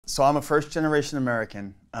So I'm a first-generation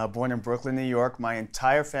American, born in Brooklyn, New York. My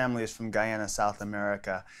entire family is from Guyana, South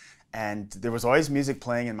America. And there was always music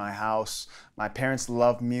playing in my house. My parents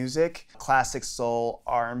loved music, classic soul,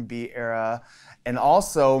 R&B era, and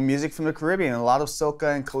also music from the Caribbean. A lot of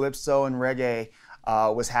soca and calypso and reggae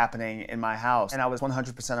was happening in my house. And I was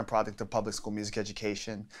 100% a product of public school music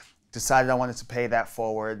education. Decided I wanted to pay that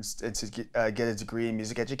forward and to get a degree in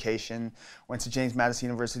music education. Went to James Madison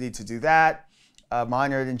University to do that.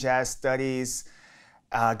 Minored in jazz studies,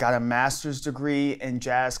 got a master's degree in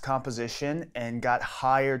jazz composition, and got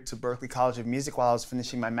hired to Berklee College of Music while I was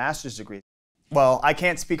finishing my master's degree. Well, I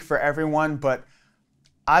can't speak for everyone, but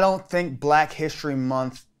I don't think Black History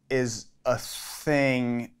Month is a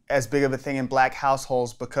thing, as big of a thing in Black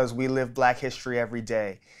households, because we live Black history every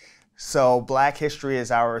day. So Black history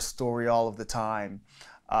is our story all of the time.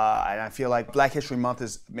 And I feel like Black History Month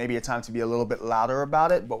is maybe a time to be a little bit louder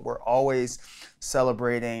about it, but we're always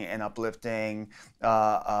celebrating and uplifting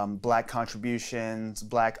Black contributions,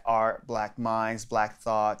 Black art, Black minds, Black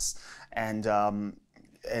thoughts, and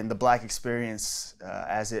the Black experience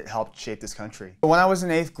as it helped shape this country. When I was in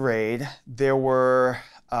 8th grade, there were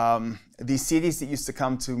these CDs that used to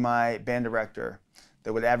come to my band director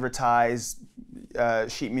that would advertise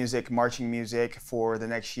sheet music, marching music for the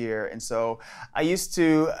next year. And so I used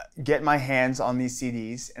to get my hands on these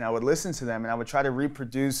CDs and I would listen to them and I would try to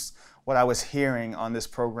reproduce what I was hearing on this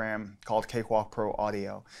program called Cakewalk Pro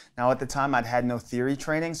Audio. Now at the time I'd had no theory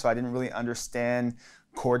training, so I didn't really understand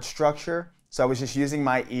chord structure. So I was just using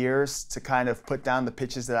my ears to kind of put down the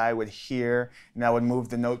pitches that I would hear, and I would move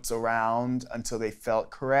the notes around until they felt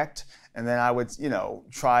correct. And then I would,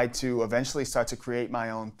 try to eventually start to create my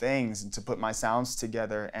own things and to put my sounds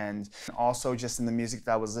together. And also just in the music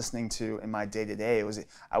that I was listening to in my day-to-day,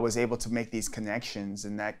 I was able to make these connections,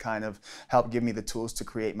 and that kind of helped give me the tools to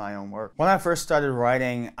create my own work. When I first started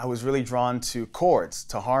writing, I was really drawn to chords,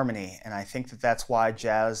 to harmony, and I think that that's why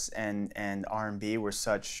jazz and R&B were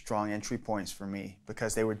such strong entry points for me,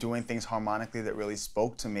 because they were doing things harmonically that really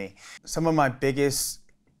spoke to me. Some of my biggest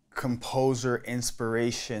composer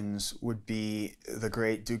inspirations would be the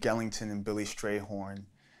great Duke Ellington and Billy Strayhorn,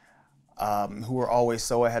 who were always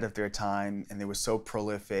so ahead of their time, and they were so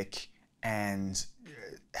prolific and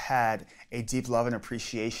had a deep love and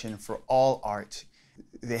appreciation for all art.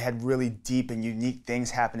 They had really deep and unique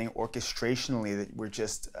things happening orchestrationally that were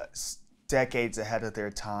just decades ahead of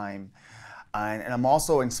their time. And I'm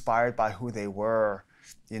also inspired by who they were,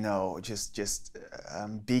 just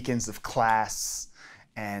beacons of class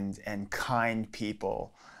and kind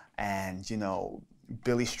people. And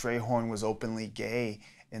Billy Strayhorn was openly gay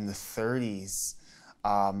in the 30s,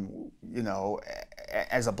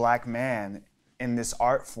 as a Black man in this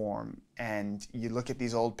art form. And you look at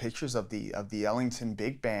these old pictures of the Ellington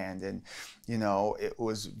Big Band, and it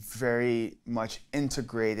was very much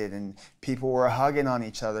integrated, and people were hugging on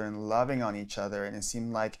each other and loving on each other, and it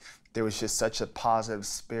seemed like there was just such a positive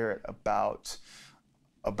spirit about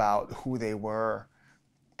who they were,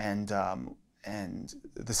 and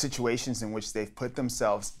the situations in which they've put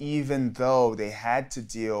themselves, even though they had to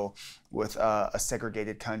deal with a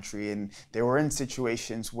segregated country, and they were in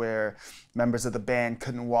situations where members of the band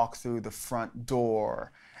couldn't walk through the front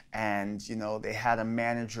door, and they had a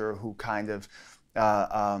manager who kind of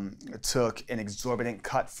took an exorbitant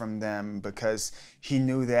cut from them because he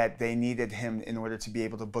knew that they needed him in order to be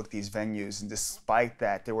able to book these venues, and despite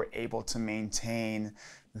that, they were able to maintain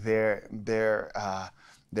their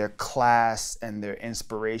class and their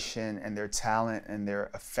inspiration and their talent and their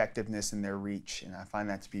effectiveness and their reach. And I find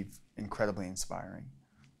that to be incredibly inspiring.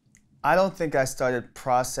 I don't think I started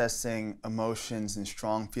processing emotions and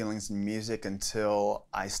strong feelings in music until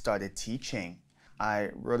I started teaching.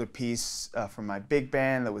 I wrote a piece for my big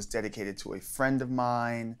band that was dedicated to a friend of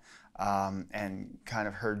mine, and kind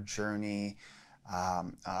of her journey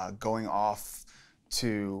going off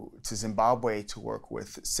to Zimbabwe to work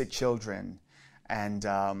with sick children. And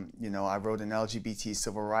I wrote an LGBT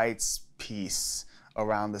civil rights piece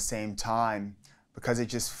around the same time because it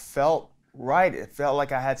just felt right. It felt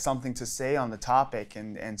like I had something to say on the topic,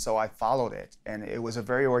 and so I followed it. And it was a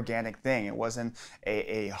very organic thing. It wasn't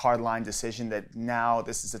a hardline decision that now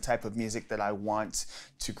this is the type of music that I want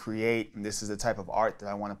to create, and this is the type of art that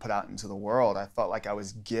I want to put out into the world. I felt like I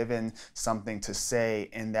was given something to say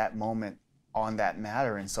in that moment on that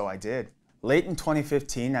matter, and so I did. Late in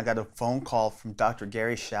 2015, I got a phone call from Dr.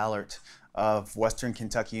 Gary Shallert of Western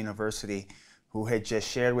Kentucky University, who had just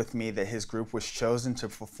shared with me that his group was chosen to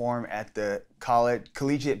perform at the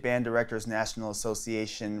Collegiate Band Directors National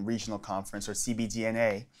Association Regional Conference, or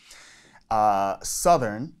CBDNA,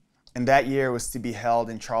 Southern, and that year was to be held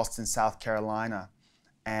in Charleston, South Carolina.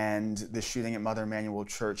 and the shooting at Mother Emanuel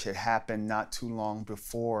Church had happened not too long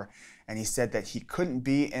before. And he said that he couldn't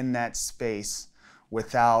be in that space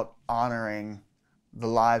without honoring the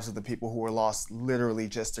lives of the people who were lost literally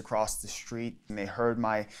just across the street. And they heard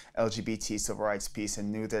my LGBT civil rights piece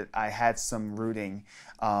and knew that I had some rooting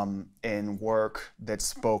in work that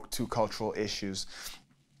spoke to cultural issues.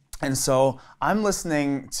 And so I'm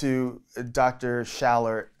listening to Dr.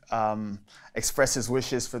 Schallert express his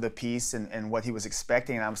wishes for the piece and what he was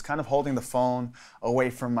expecting, and I was kind of holding the phone away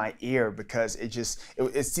from my ear because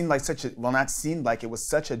it seemed like such a, well, not seemed like, it was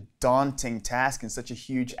such a daunting task and such a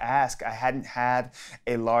huge ask. I hadn't had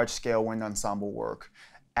a large-scale wind ensemble work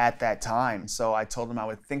at that time, so I told him I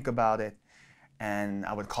would think about it and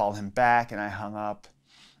I would call him back, and I hung up.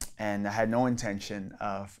 And I had no intention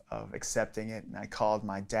of accepting it, and I called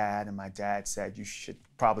my dad, and my dad said, "You should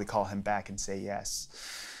probably call him back and say yes."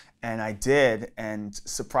 And I did, and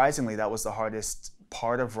surprisingly, that was the hardest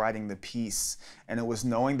part of writing the piece. And it was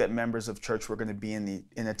knowing that members of church were going to be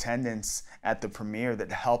in attendance at the premiere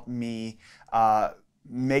that helped me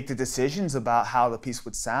make the decisions about how the piece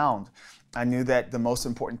would sound. I knew that the most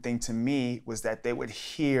important thing to me was that they would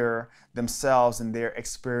hear themselves and their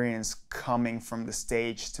experience coming from the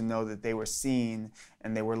stage, to know that they were seen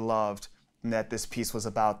and they were loved, and that this piece was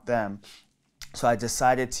about them. So I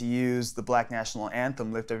decided to use the Black National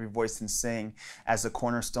Anthem, Lift Every Voice and Sing, as a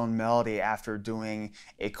cornerstone melody after doing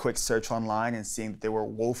a quick search online and seeing that there were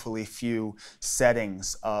woefully few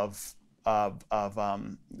settings of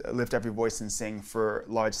Lift Every Voice and Sing for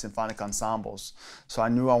large symphonic ensembles. So I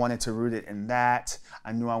knew I wanted to root it in that.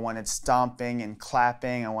 I knew I wanted stomping and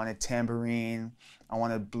clapping. I wanted tambourine. I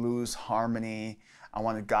wanted blues harmony. I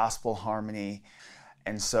wanted gospel harmony.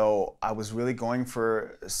 And so I was really going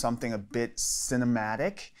for something a bit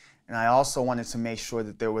cinematic. And I also wanted to make sure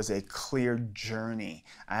that there was a clear journey.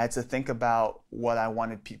 I had to think about what I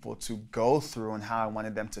wanted people to go through and how I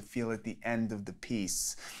wanted them to feel at the end of the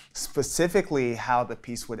piece, specifically how the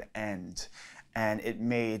piece would end. And it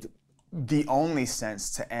made the only sense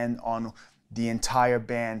to end on the entire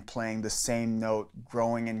band playing the same note,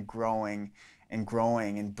 growing and growing and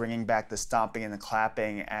growing, and bringing back the stomping and the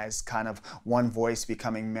clapping as kind of one voice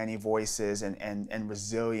becoming many voices, and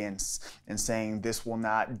resilience, and saying this will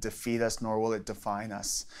not defeat us nor will it define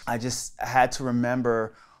us. I just had to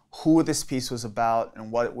remember who this piece was about and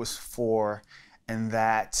what it was for, and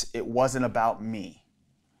that it wasn't about me.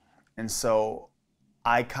 And so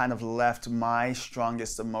I kind of left my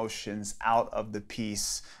strongest emotions out of the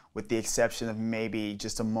piece, with the exception of maybe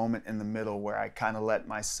just a moment in the middle where I kind of let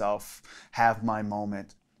myself have my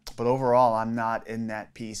moment. But overall, I'm not in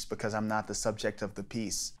that piece because I'm not the subject of the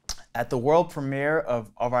piece. At the world premiere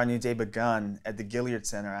of Our New Day Begun at the Gilliard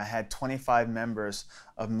Center, I had 25 members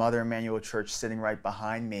of Mother Emanuel Church sitting right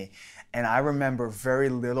behind me. And I remember very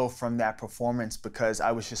little from that performance because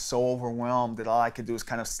I was just so overwhelmed that all I could do was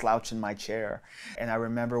kind of slouch in my chair. And I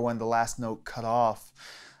remember when the last note cut off,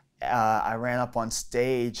 I ran up on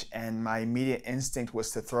stage, and my immediate instinct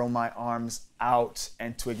was to throw my arms out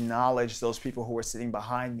and to acknowledge those people who were sitting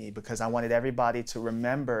behind me, because I wanted everybody to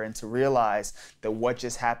remember and to realize that what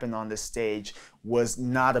just happened on the stage was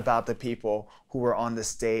not about the people who were on the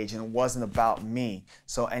stage, and it wasn't about me.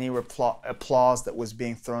 So any applause that was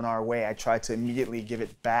being thrown our way, I tried to immediately give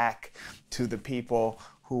it back to the people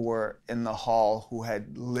who were in the hall, who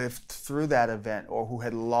had lived through that event, or who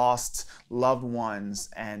had lost loved ones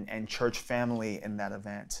and church family in that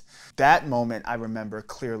event. That moment I remember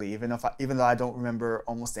clearly, even though I don't remember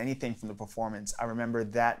almost anything from the performance. I remember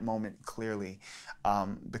that moment clearly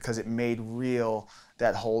because it made real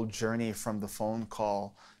that whole journey from the phone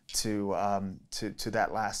call to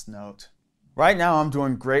that last note. Right now, I'm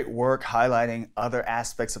doing great work highlighting other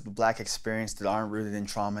aspects of the Black experience that aren't rooted in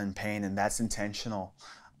trauma and pain, and that's intentional.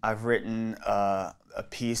 I've written a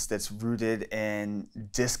piece that's rooted in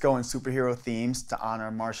disco and superhero themes to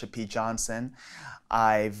honor Marsha P. Johnson.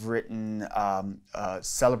 I've written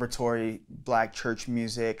celebratory Black church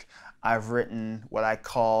music. I've written what I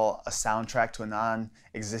call a soundtrack to a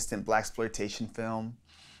non-existent Blaxploitation film.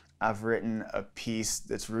 I've written a piece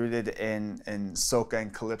that's rooted in soca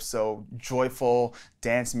and calypso, joyful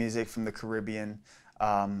dance music from the Caribbean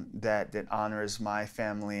that honors my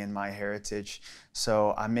family and my heritage.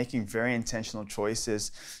 So I'm making very intentional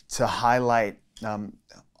choices to highlight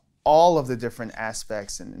all of the different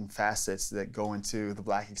aspects and facets that go into the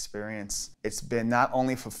Black experience. It's been not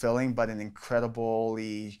only fulfilling, but an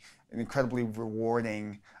incredibly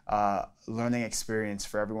rewarding learning experience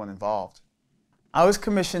for everyone involved. I was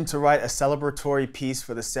commissioned to write a celebratory piece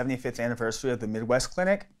for the 75th anniversary of the Midwest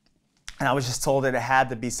Clinic. And I was just told that it had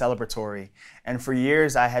to be celebratory. And for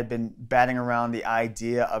years, I had been batting around the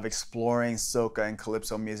idea of exploring soca and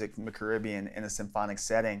calypso music from the Caribbean in a symphonic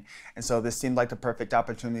setting. And so this seemed like the perfect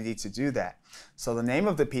opportunity to do that. So the name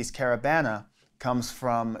of the piece, Caravana, comes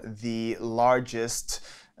from the largest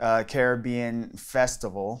Caribbean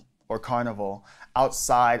festival or carnival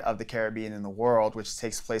outside of the Caribbean in the world, which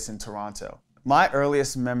takes place in Toronto. My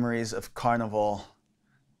earliest memories of carnival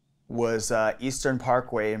was Eastern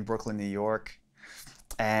Parkway in Brooklyn, New York.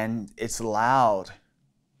 And it's loud,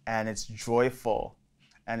 and it's joyful,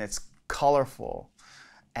 and it's colorful.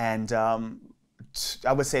 And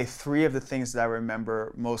I would say three of the things that I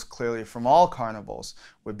remember most clearly from all carnivals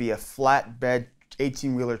would be a flatbed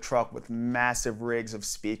 18-wheeler truck with massive rigs of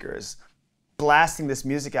speakers, blasting this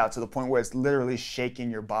music out to the point where it's literally shaking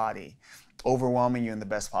your body, overwhelming you in the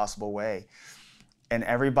best possible way. And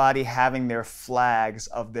everybody having their flags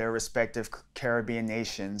of their respective Caribbean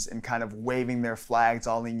nations and kind of waving their flags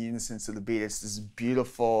all in unison to the beat. It's this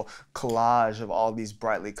beautiful collage of all these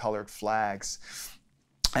brightly colored flags.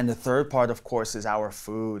 And the third part, of course, is our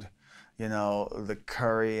food. You know, the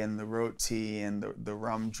curry and the roti and the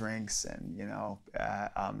rum drinks, and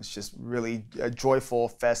it's just really joyful,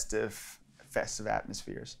 festive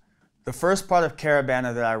atmospheres. The first part of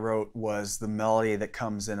Caravana that I wrote was the melody that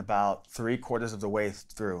comes in about 3/4 of the way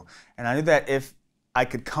through. And I knew that if I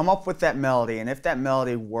could come up with that melody, and if that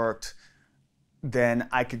melody worked, then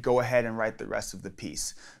I could go ahead and write the rest of the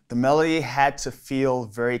piece. The melody had to feel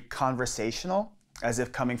very conversational, as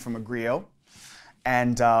if coming from a griot.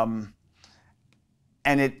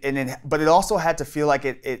 But it also had to feel like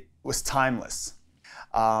it was timeless.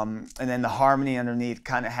 And then the harmony underneath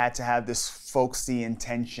kind of had to have this folksy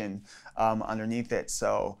intention underneath it.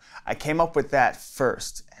 So I came up with that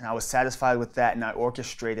first, and I was satisfied with that, and I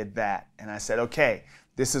orchestrated that. And I said, okay,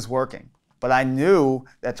 this is working. But I knew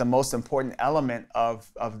that the most important element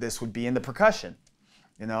of this would be in the percussion.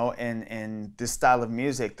 You know, in this style of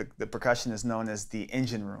music, the percussion is known as the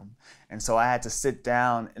engine room. And so I had to sit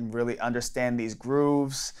down and really understand these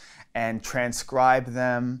grooves and transcribe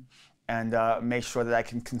them, and make sure that I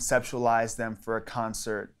can conceptualize them for a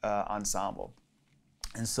concert ensemble.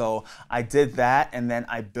 And so I did that, and then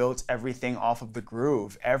I built everything off of the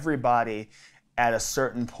groove. Everybody at a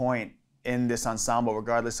certain point in this ensemble,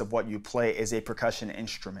 regardless of what you play, is a percussion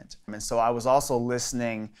instrument. And so I was also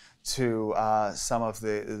listening to some of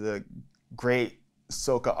the great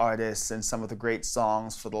soca artists and some of the great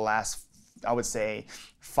songs for the last, I would say,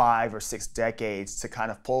 5 or 6 decades, to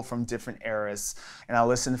kind of pull from different eras. And I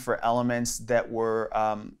listened for elements that were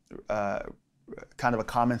kind of a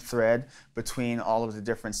common thread between all of the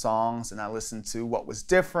different songs. And I listened to what was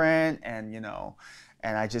different, and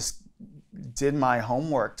and I just did my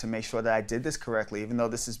homework to make sure that I did this correctly. Even though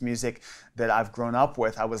this is music that I've grown up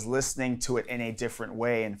with, I was listening to it in a different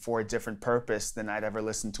way and for a different purpose than I'd ever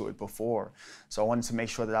listened to it before. So I wanted to make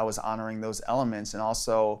sure that I was honoring those elements and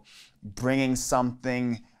also bringing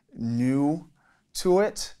something new to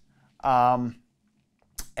it,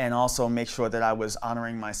 and also make sure that I was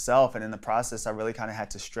honoring myself. And in the process, I really kind of had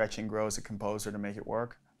to stretch and grow as a composer to make it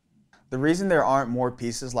work. The reason there aren't more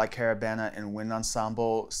pieces like Caravana and Wind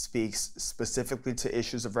Ensemble speaks specifically to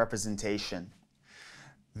issues of representation.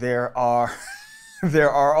 There are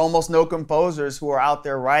almost no composers who are out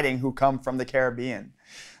there writing who come from the Caribbean.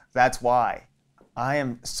 That's why. I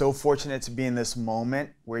am so fortunate to be in this moment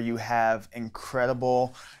where you have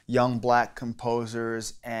incredible young black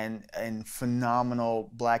composers and phenomenal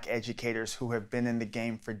black educators who have been in the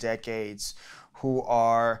game for decades, who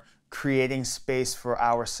are creating space for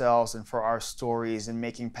ourselves and for our stories and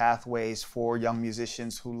making pathways for young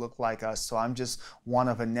musicians who look like us. So I'm just one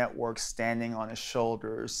of a network standing on the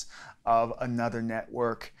shoulders of another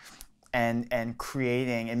network, and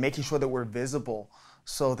creating and making sure that we're visible,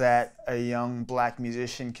 so that a young black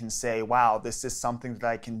musician can say, wow, this is something that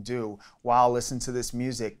I can do. Wow, listen to this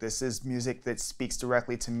music. This is music that speaks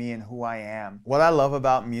directly to me and who I am. What I love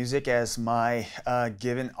about music as my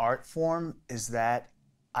given art form is that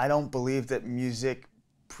I don't believe that music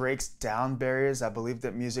breaks down barriers. I believe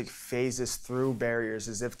that music phases through barriers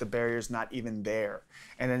as if the barrier's not even there.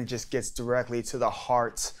 And then it just gets directly to the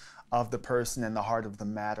heart of the person and the heart of the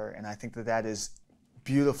matter. And I think that that is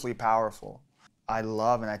beautifully powerful. I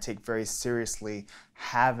love and I take very seriously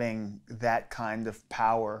having that kind of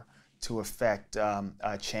power to affect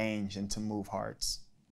change and to move hearts.